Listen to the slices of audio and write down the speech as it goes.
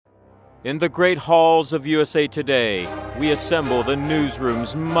In the great halls of USA Today, we assemble the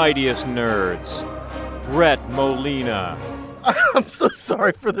newsroom's mightiest nerds. Brett Molina. I'm so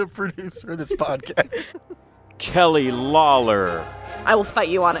sorry for the producer of this podcast. Kelly Lawler. I will fight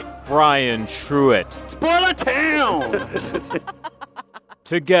you on it. Brian Truitt. Spoiler town!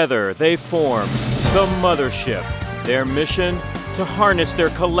 Together, they form the Mothership. Their mission? To harness their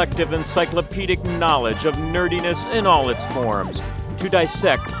collective encyclopedic knowledge of nerdiness in all its forms. To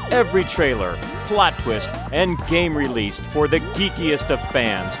dissect every trailer, plot twist, and game released for the geekiest of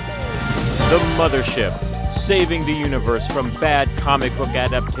fans. The Mothership, saving the universe from bad comic book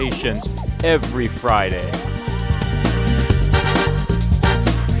adaptations every Friday.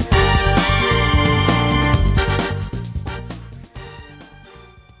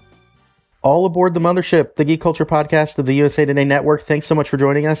 All aboard the Mothership, the Geek Culture Podcast of the USA Today Network. Thanks so much for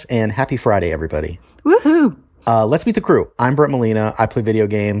joining us, and happy Friday, everybody. Woohoo! Let's meet the crew. I'm Brett Molina. I play video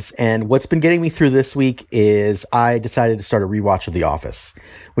games, and what's been getting me through this week is I decided to start a rewatch of The Office,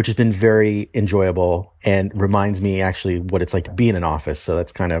 which has been very enjoyable and reminds me actually what it's like to be in an office. So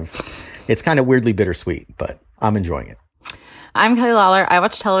it's kind of weirdly bittersweet, but I'm enjoying it. I'm Kelly Lawler. I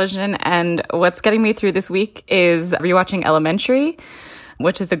watch television, and what's getting me through this week is rewatching Elementary,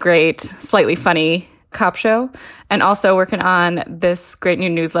 which is a great, slightly funny cop show, and also working on this great new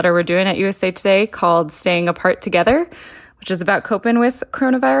newsletter we're doing at USA Today called Staying Apart Together, which is about coping with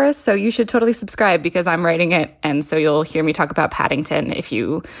coronavirus. So you should totally subscribe because I'm writing it, and so you'll hear me talk about Paddington if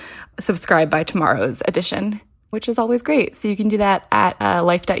you subscribe by tomorrow's edition, which is always great. So you can do that at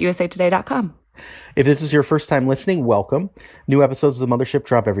life.usatoday.com. If this is your first time listening, welcome. New episodes of The Mothership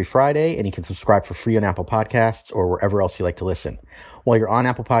drop every Friday, and you can subscribe for free on Apple Podcasts or wherever else you like to listen. While you're on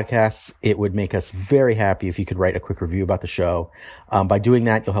Apple Podcasts, it would make us very happy if you could write a quick review about the show. By doing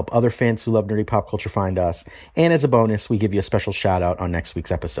that, you'll help other fans who love nerdy pop culture find us. And as a bonus, we give you a special shout out on next week's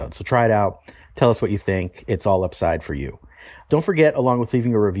episode. So try it out. Tell us what you think. It's all upside for you. Don't forget, along with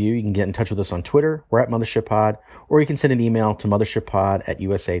leaving a review, you can get in touch with us on Twitter. We're at Mothership Pod, or you can send an email to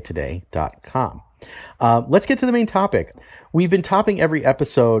mothershippod@usatoday.com. Let's get to the main topic. We've been topping every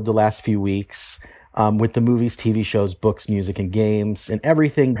episode the last few weeks with the movies, TV shows, books, music, and games, and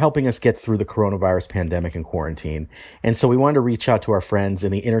everything helping us get through the coronavirus pandemic and quarantine. And so we wanted to reach out to our friends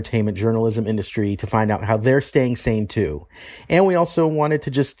in the entertainment journalism industry to find out how they're staying sane too. And we also wanted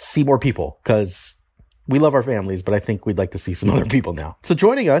to just see more people because we love our families, but I think we'd like to see some other people now. So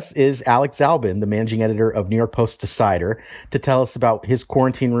joining us is Alex Zalben, the managing editor of New York Post Decider, to tell us about his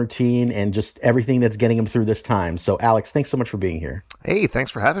quarantine routine and just everything that's getting him through this time. So Alex, thanks so much for being here. Hey,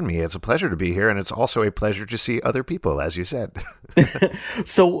 thanks for having me. It's a pleasure to be here, and it's also a pleasure to see other people, as you said.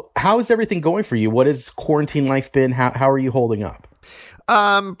 So how is everything going for you? What has quarantine life been? How are you holding up?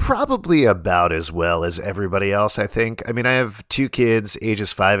 Probably about as well as everybody else, I think. I mean, I have two kids,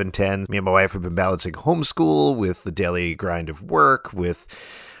 ages 5 and 10. Me and my wife have been balancing homeschool with the daily grind of work, with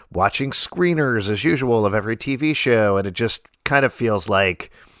watching screeners as usual of every TV show. And it just kind of feels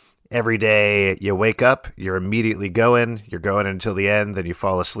like every day you wake up, you're immediately you're going until the end, then you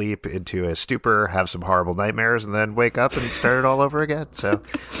fall asleep into a stupor, have some horrible nightmares, and then wake up and start it all over again. So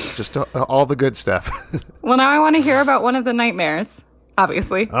just all the good stuff. Well, now I want to hear about one of the nightmares.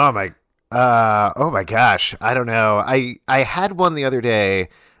 Obviously. Oh my gosh. I don't know. I had one the other day.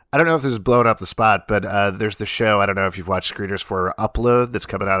 I don't know if this is blowing up the spot, but there's the show. I don't know if you've watched screeners for Upload that's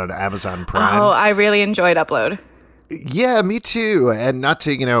coming out on Amazon Prime. Oh, I really enjoyed Upload. Yeah, me too. And not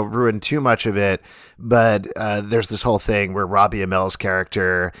to, ruin too much of it, but there's this whole thing where Robbie Amell's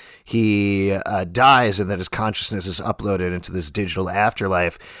character, he dies and then his consciousness is uploaded into this digital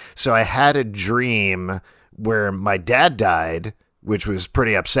afterlife. So I had a dream where my dad died, which was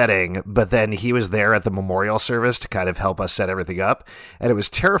pretty upsetting, but then he was there at the memorial service to kind of help us set everything up. And it was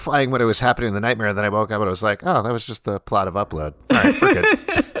terrifying when it was happening in the nightmare. And then I woke up and I was like, oh, that was just the plot of Upload. All right, we're good.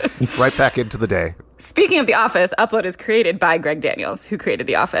 Right back into the day. Speaking of The Office, Upload is created by Greg Daniels, who created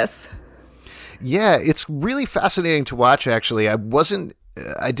The Office. Yeah, it's really fascinating to watch, actually.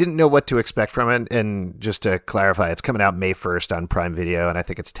 I didn't know what to expect from it, and just to clarify, it's coming out May 1st on Prime Video, and I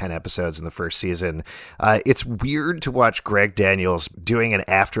think it's 10 episodes in the first season. It's weird to watch Greg Daniels doing an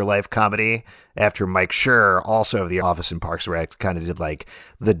afterlife comedy after Mike Schur, also of The Office and Parks and Rec, kind of did like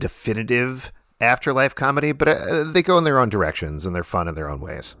the definitive afterlife comedy, but they go in their own directions, and they're fun in their own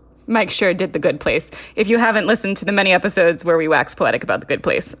ways. Mike Schur did The Good Place. If you haven't listened to the many episodes where we wax poetic about The Good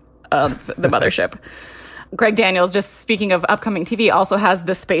Place of the Mothership, Greg Daniels, just speaking of upcoming TV, also has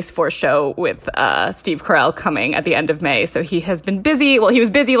the Space Force show with Steve Carell coming at the end of May. So he has been busy. Well, he was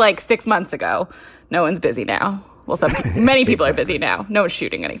busy like 6 months ago. No one's busy now. Well, many people are busy now. No one's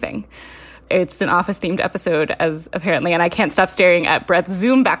shooting anything. It's an Office-themed episode, as apparently, and I can't stop staring at Brett's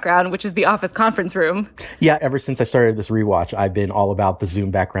Zoom background, which is the Office conference room. Yeah, ever since I started this rewatch, I've been all about the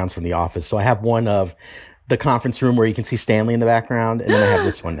Zoom backgrounds from The Office. So I have one of the conference room where you can see Stanley in the background, and then I have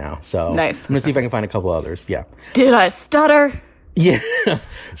this one now. So nice. I'm going to see if I can find a couple others. Yeah. Did I stutter? Yeah.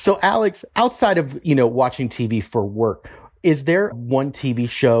 So Alex, outside of, watching TV for work, is there one TV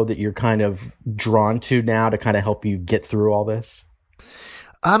show that you're kind of drawn to now to kind of help you get through all this?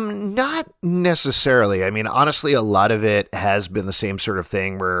 Not necessarily. I mean, honestly, a lot of it has been the same sort of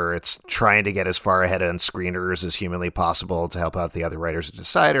thing where it's trying to get as far ahead on screeners as humanly possible to help out the other writers at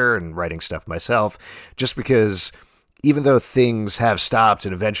Decider and writing stuff myself, just because even though things have stopped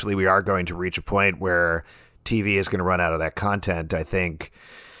and eventually we are going to reach a point where TV is going to run out of that content, I think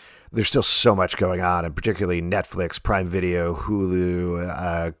there's still so much going on, and particularly Netflix, Prime Video,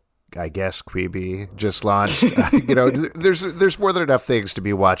 Hulu, I guess Quibi just launched. There's more than enough things to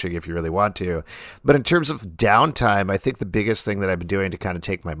be watching if you really want to. But in terms of downtime, I think the biggest thing that I've been doing to kind of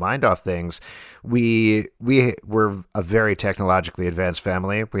take my mind off things, we're a very technologically advanced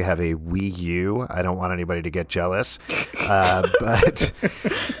family. We have a Wii U. I don't want anybody to get jealous, but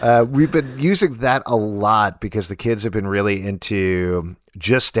we've been using that a lot because the kids have been really into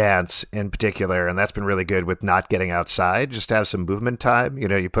Just Dance in particular, and that's been really good with not getting outside, just to have some movement time.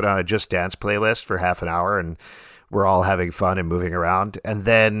 You put on a Just Dance playlist for half an hour and we're all having fun and moving around. And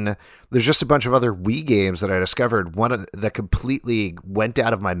then there's just a bunch of other Wii games that I discovered. One that completely went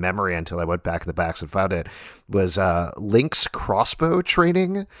out of my memory until I went back in the backs and found it was Link's Crossbow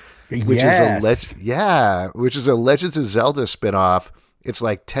Training, which is a Legends of Zelda spinoff. It's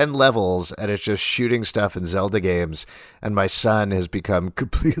like 10 levels, and it's just shooting stuff in Zelda games. And my son has become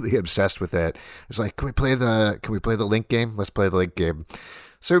completely obsessed with it. It's like, can we play the Link game? Let's play the Link game.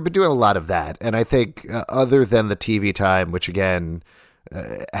 So we've been doing a lot of that. And I think other than the TV time, which again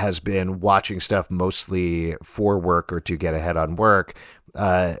has been watching stuff mostly for work or to get ahead on work,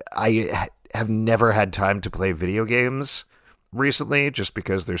 I have never had time to play video games recently, just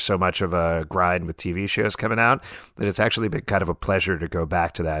because there's so much of a grind with TV shows coming out that it's actually been kind of a pleasure to go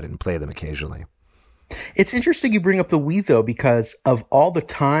back to that and play them occasionally. It's interesting you bring up the Wii, though, because of all the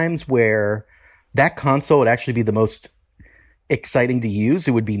times where that console would actually be the most exciting to use,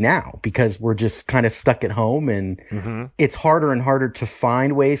 it would be now, because we're just kind of stuck at home, and it's harder and harder to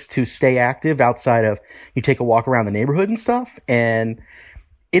find ways to stay active outside of you take a walk around the neighborhood and stuff. And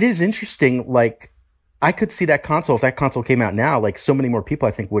it is interesting, like, I could see that console, if that console came out now, like so many more people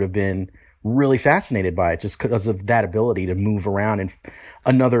I think would have been really fascinated by it just because of that ability to move around and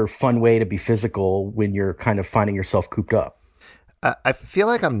another fun way to be physical when you're kind of finding yourself cooped up. I feel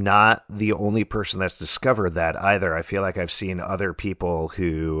like I'm not the only person that's discovered that either. I feel like I've seen other people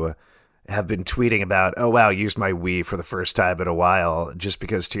who have been tweeting about, oh, wow, used my Wii for the first time in a while, just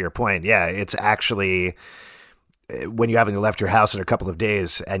because, to your point, yeah, it's actually, when you haven't left your house in a couple of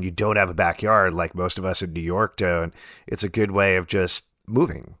days and you don't have a backyard like most of us in New York don't, it's a good way of just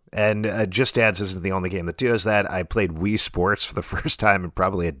moving. And Just Dance isn't the only game that does that. I played Wii Sports for the first time in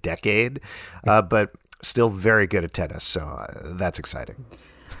probably a decade, but still very good at tennis. So that's exciting.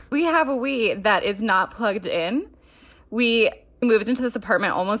 We have a Wii that is not plugged in. We moved into this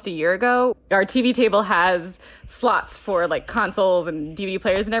apartment almost a year ago. Our TV table has slots for like consoles and DVD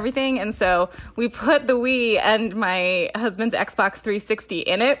players and everything. And so we put the Wii and my husband's Xbox 360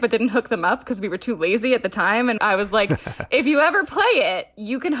 in it, but didn't hook them up because we were too lazy at the time. And I was like, if you ever play it,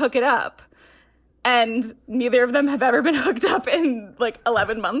 you can hook it up. And neither of them have ever been hooked up in like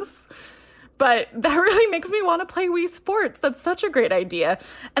 11 months. But that really makes me want to play Wii Sports. That's such a great idea.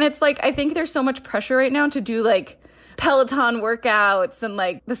 And it's like, I think there's so much pressure right now to do like Peloton workouts and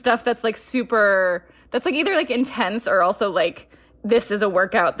like the stuff that's like super, that's like either like intense or also like, this is a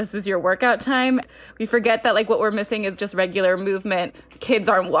workout, this is your workout time. We forget that like what we're missing is just regular movement. Kids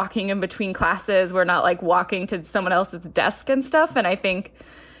aren't walking in between classes. We're not like walking to someone else's desk and stuff. And I think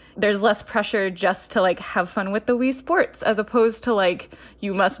there's less pressure just to like have fun with the Wii Sports as opposed to like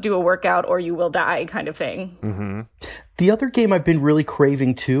you must do a workout or you will die kind of thing. Mm-hmm. The other game I've been really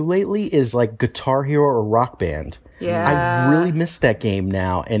craving too lately is like Guitar Hero or Rock Band. Yeah. I really miss that game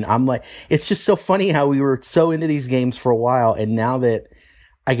now. And I'm like, it's just so funny how we were so into these games for a while. And now that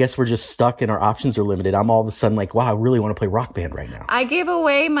I guess we're just stuck and our options are limited, I'm all of a sudden like, wow, I really want to play Rock Band right now. I gave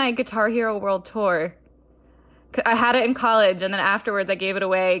away my Guitar Hero World Tour. I had it in college, and then afterwards I gave it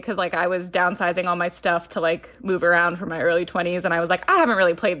away because like I was downsizing all my stuff to like move around for my early 20s, and I was like, I haven't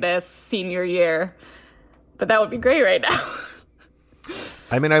really played this senior year, but that would be great right now.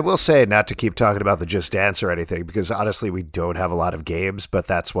 I mean, I will say, not to keep talking about the Just Dance or anything, because honestly, we don't have a lot of games, but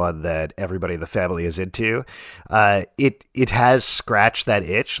that's one that everybody in the family is into. It has scratched that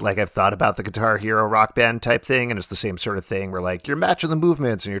itch. Like, I've thought about the Guitar Hero Rock Band type thing, and it's the same sort of thing where, like, you're matching the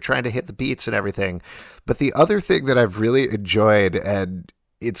movements and you're trying to hit the beats and everything. But the other thing that I've really enjoyed, and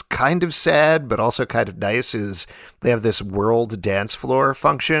it's kind of sad, but also kind of nice, is they have this world dance floor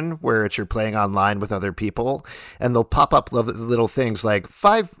function where you're playing online with other people, and they'll pop up little things like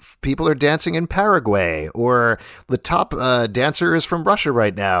 5 people are dancing in Paraguay, or the top dancer is from Russia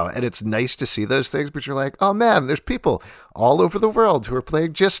right now. And it's nice to see those things, but you're like, oh man, there's people all over the world who are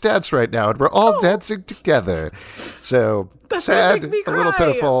playing Just Dance right now, and we're all dancing together. So That's sad, making me a little cry.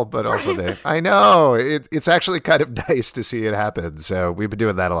 pitiful, but also nice. I know it's actually kind of nice to see it happen. So we've been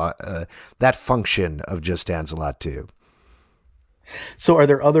doing that a lot, that function of Just Dance a lot too. So are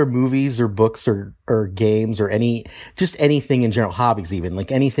there other movies or books or games or anything in general, hobbies even,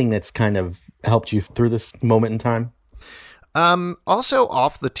 like anything that's kind of helped you through this moment in time? Also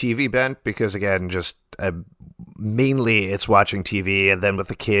off the TV bent, because again, just mainly it's watching TV, and then with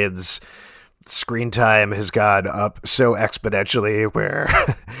the kids, screen time has gone up so exponentially where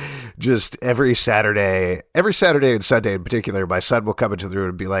just every Saturday and Sunday in particular, my son will come into the room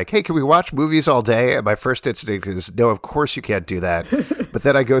and be like, hey, can we watch movies all day? And my first instinct is, no, of course you can't do that. But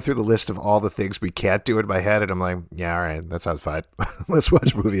then I go through the list of all the things we can't do in my head, and I'm like, yeah, all right, that sounds fine. Let's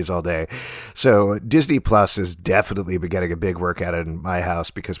watch movies all day. So Disney Plus has definitely been getting a big workout in my house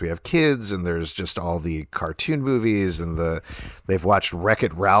because we have kids, and there's just all the cartoon movies, and they've watched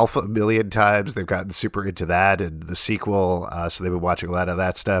Wreck-It Ralph a million times. They've gotten super into that and the sequel, so they've been watching a lot of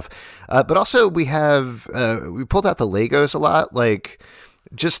that stuff. But also we pulled out the Legos a lot, like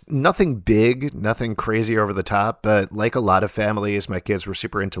just nothing big, nothing crazy over the top, but like a lot of families, my kids were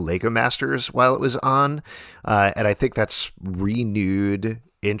super into Lego Masters while it was on, and I think that's renewed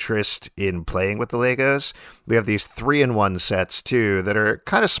interest in playing with the Legos. We have these 3-in-1 sets too that are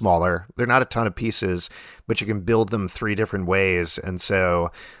kind of smaller. They're not a ton of pieces, but you can build them 3 different ways. And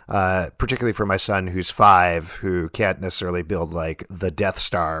so particularly for my son who's 5, who can't necessarily build like the Death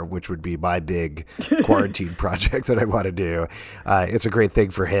Star, which would be my big quarantine project that I want to do, it's a great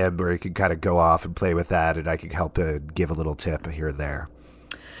thing for him where he can kind of go off and play with that, and I can help give a little tip here and there.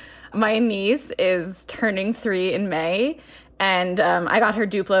 My niece is turning 3 in May, and I got her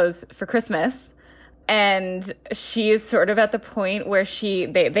Duplos for Christmas, and she is sort of at the point where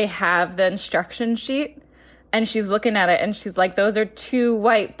they have the instruction sheet, and she's looking at it, and she's like, those are 2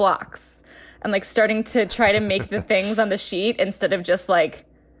 white blocks, and like starting to try to make the things on the sheet instead of just like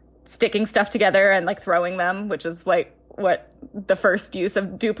sticking stuff together and like throwing them, which is like what the first use of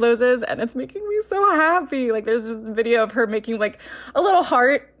Duplos is, and it's making me so happy. Like, there's just a video of her making like a little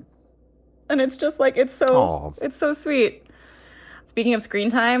heart, and it's just like, it's so sweet. Speaking of screen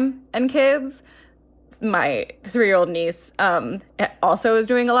time and kids, my 3-year-old niece also is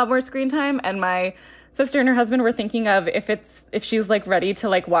doing a lot more screen time, and my sister and her husband were thinking of if she's like ready to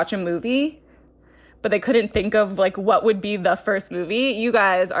like watch a movie, but they couldn't think of like what would be the first movie. You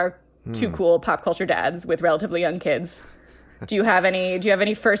guys are 2 cool pop culture dads with relatively young kids. Do you have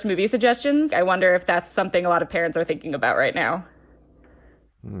any first movie suggestions? I wonder if that's something a lot of parents are thinking about right now.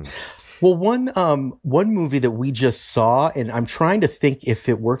 Well, one movie that we just saw, and I'm trying to think if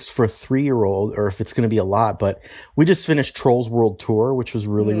it works for a 3-year-old or if it's going to be a lot, but we just finished Trolls World Tour, which was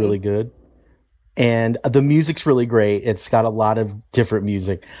really, really good. And the music's really great. It's got a lot of different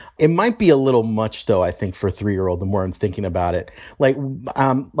music. It might be a little much, though, I think, for a 3-year-old, the more I'm thinking about it. Like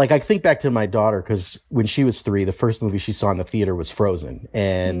I think back to my daughter, because when she was 3, the first movie she saw in the theater was Frozen.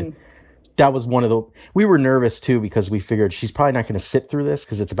 And that was we were nervous too, because we figured she's probably not going to sit through this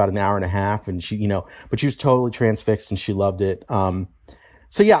because it's about an hour and a half, and but she was totally transfixed and she loved it.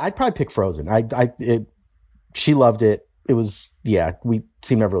 So yeah, I'd probably pick Frozen. She loved it. It was, we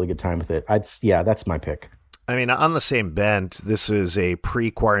seemed to have a really good time with it. That's my pick. I mean, on the same bent, this is a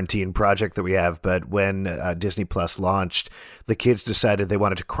pre-quarantine project that we have, but when Disney Plus launched, the kids decided they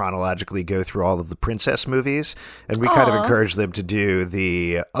wanted to chronologically go through all of the princess movies, and we kind of encouraged them to do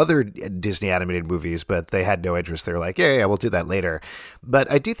the other Disney animated movies, but they had no interest. They were like, yeah, we'll do that later. But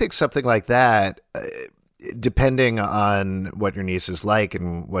I do think something like that, depending on what your niece is like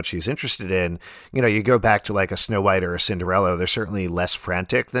and what she's interested in, you go back to like a Snow White or a Cinderella, they're certainly less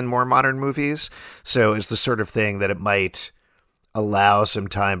frantic than more modern movies. So it's the sort of thing that it might allow some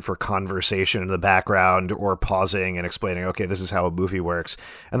time for conversation in the background or pausing and explaining, okay, this is how a movie works.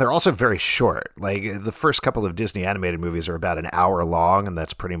 And they're also very short. Like, the first couple of Disney animated movies are about an hour long, and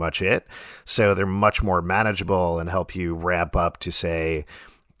that's pretty much it. So they're much more manageable and help you ramp up to, say,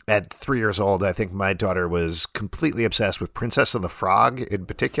 at 3 years old, I think my daughter was completely obsessed with Princess and the Frog in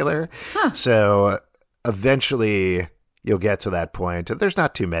particular. Huh. So eventually you'll get to that point. And there's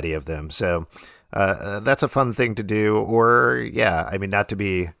not too many of them. So that's a fun thing to do. Or, yeah, I mean, not to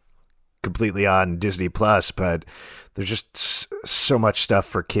be completely on Disney Plus, but there's just so much stuff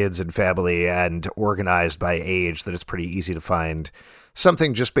for kids and family and organized by age that it's pretty easy to find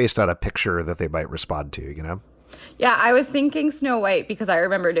something just based on a picture that they might respond to, you know? Yeah, I was thinking Snow White because I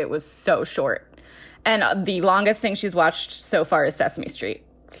remembered it was so short. And the longest thing she's watched so far is Sesame Street.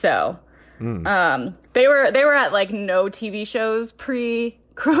 So they were at like no TV shows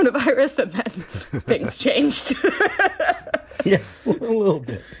pre-coronavirus, and then things changed. Yeah, a little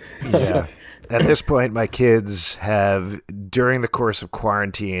bit. Yeah. At this point, my kids have, during the course of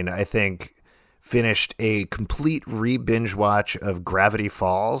quarantine, I think, finished a complete re-binge watch of Gravity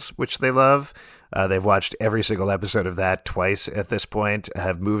Falls, which they love. They've watched every single episode of that twice at this point,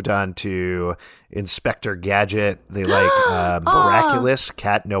 have moved on to Inspector Gadget. They like Miraculous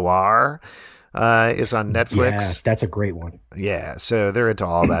Cat Noir is on Netflix. Yes, that's a great one. Yeah, so they're into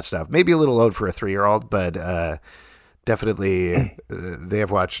all that stuff. Maybe a little old for a 3-year-old, but definitely they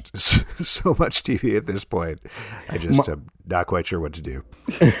have watched so much TV at this point. I just am not quite sure what to do.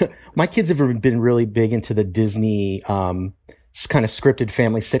 My kids have been really big into the Disney kind of scripted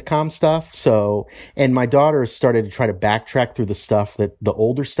family sitcom stuff. So, and my daughter started to try to backtrack through the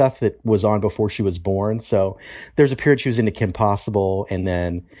older stuff that was on before she was born. So there's a period she was into Kim Possible. And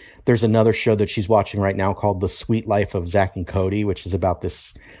then there's another show that she's watching right now called The Sweet Life of Zach and Cody, which is about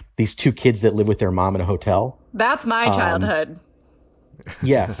these two kids that live with their mom in a hotel. That's my childhood.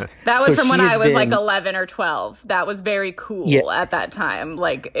 Yes. That was from when I was like 11 or 12. That was very cool at that time.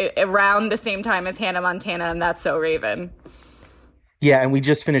 Like around the same time as Hannah Montana and That's So Raven. Yeah, and we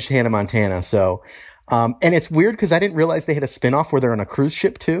just finished Hannah Montana. So, and it's weird because I didn't realize they had a spinoff where they're on a cruise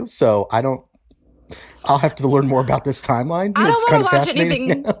ship too. So I'll have to learn more about this timeline. I don't want to watch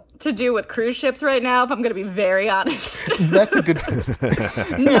anything to do with cruise ships right now, if I'm going to be very honest. That's a good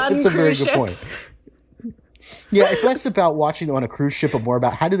That's a very good point. Yeah, it's less about watching on a cruise ship and more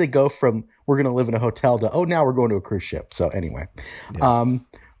about how do they go from we're going to live in a hotel to, oh, now we're going to a cruise ship. So anyway. Yeah.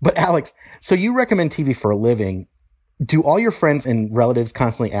 But Alex, so you recommend TV for a living. Do all your friends and relatives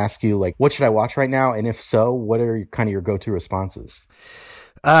constantly ask you, like, what should I watch right now? And if so, what are kind of your go-to responses?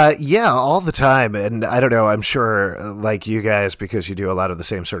 Yeah, all the time. And I don't know, I'm sure like you guys, because you do a lot of the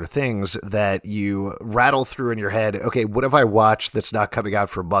same sort of things, that you rattle through in your head, okay, what have I watched that's not coming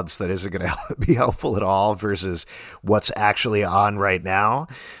out for months that isn't going to be helpful at all versus what's actually on right now?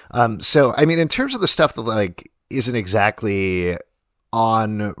 So, I mean, in terms of the stuff that like isn't exactly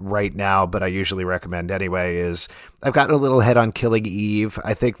on right now, but I usually recommend anyway, is I've gotten a little head on Killing Eve.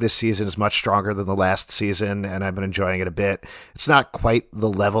 I think this season is much stronger than the last season, and I've been enjoying it a bit. It's not quite the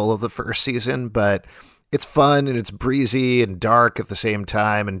level of the first season, but it's fun and it's breezy and dark at the same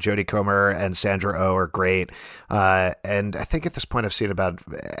time, and Jodie Comer and Sandra Oh are great. And I think at this point I've seen about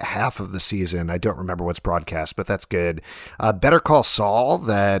half of the season. I don't remember what's broadcast, but that's good. Better Call Saul,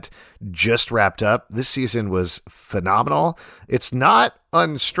 that just wrapped up. This season was phenomenal. It's not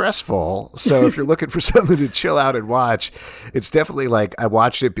unstressful, so if you're looking for something to chill out and watch, it's definitely like I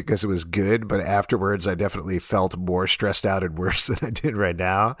watched it because it was good, but afterwards I definitely felt more stressed out and worse than I did right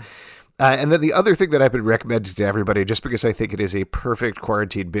now. And then the other thing that I've been recommending to everybody, just because I think it is a perfect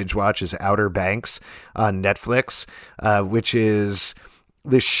quarantine binge watch, is Outer Banks on Netflix, which is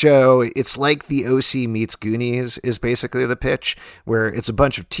the show. It's like the OC meets Goonies is basically the pitch, where it's a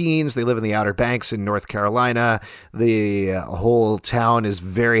bunch of teens. They live in the Outer Banks in North Carolina. The whole town is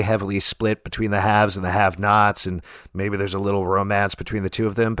very heavily split between the haves and the have-nots, and maybe there's a little romance between the two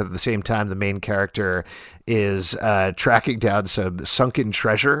of them. But at the same time, the main character is tracking down some sunken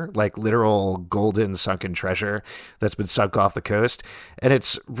treasure, like literal golden sunken treasure that's been sunk off the coast. And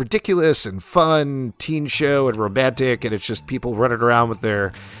it's ridiculous and fun, teen show and romantic, and it's just people running around with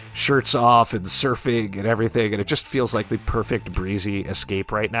their shirts off and surfing and everything, and it just feels like the perfect breezy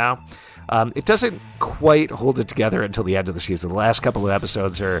escape right now. It doesn't quite hold it together until the end of the season. The last couple of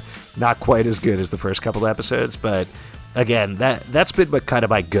episodes are not quite as good as the first couple of episodes, but again, that's been kind of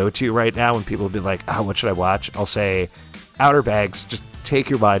my go-to right now when people have been like, oh, what should I watch? I'll say Outer Banks. Just take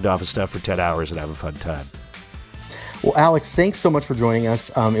your mind off of stuff for 10 hours and have a fun time. Well, Alex, thanks so much for joining us.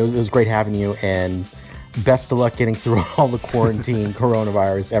 It was great having you, and best of luck getting through all the quarantine,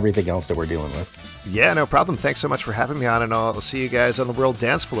 coronavirus, everything else that we're dealing with. Yeah, no problem. Thanks so much for having me on, and I'll see you guys on the World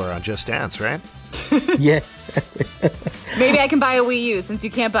Dance Floor on Just Dance, right? Yes. Maybe I can buy a Wii U since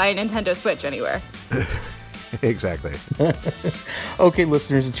you can't buy a Nintendo Switch anywhere. Exactly. Okay,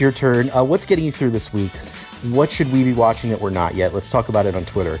 listeners, it's your turn. What's getting you through this week? What should we be watching that we're not yet? Let's talk about it on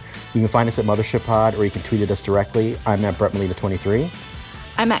Twitter. You can find us at Mothership Pod, or you can tweet at us directly. I'm at Brett Molina 23.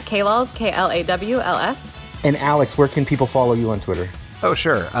 I'm at Klawls, Klawls. And Alex, where can people follow you on Twitter? Oh,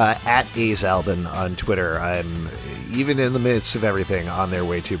 sure. At Zalben on Twitter. I'm, even in the midst of everything, on there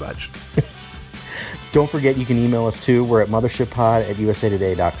way too much. Don't forget, you can email us too. We're at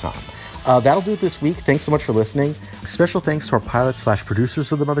mothershippod@usatoday.com. That'll do it this week. Thanks so much for listening. Special thanks to our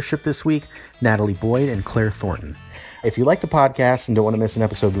pilots/producers of the Mothership this week, Natalie Boyd and Claire Thornton. If you like the podcast and don't want to miss an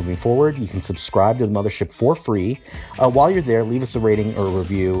episode moving forward, you can subscribe to the Mothership for free. While you're there, leave us a rating or a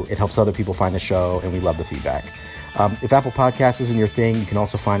review. It helps other people find the show, and we love the feedback. If Apple Podcasts isn't your thing, you can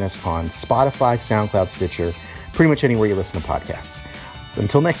also find us on Spotify, SoundCloud, Stitcher, pretty much anywhere you listen to podcasts.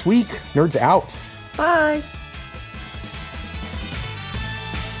 Until next week, nerds out. Bye.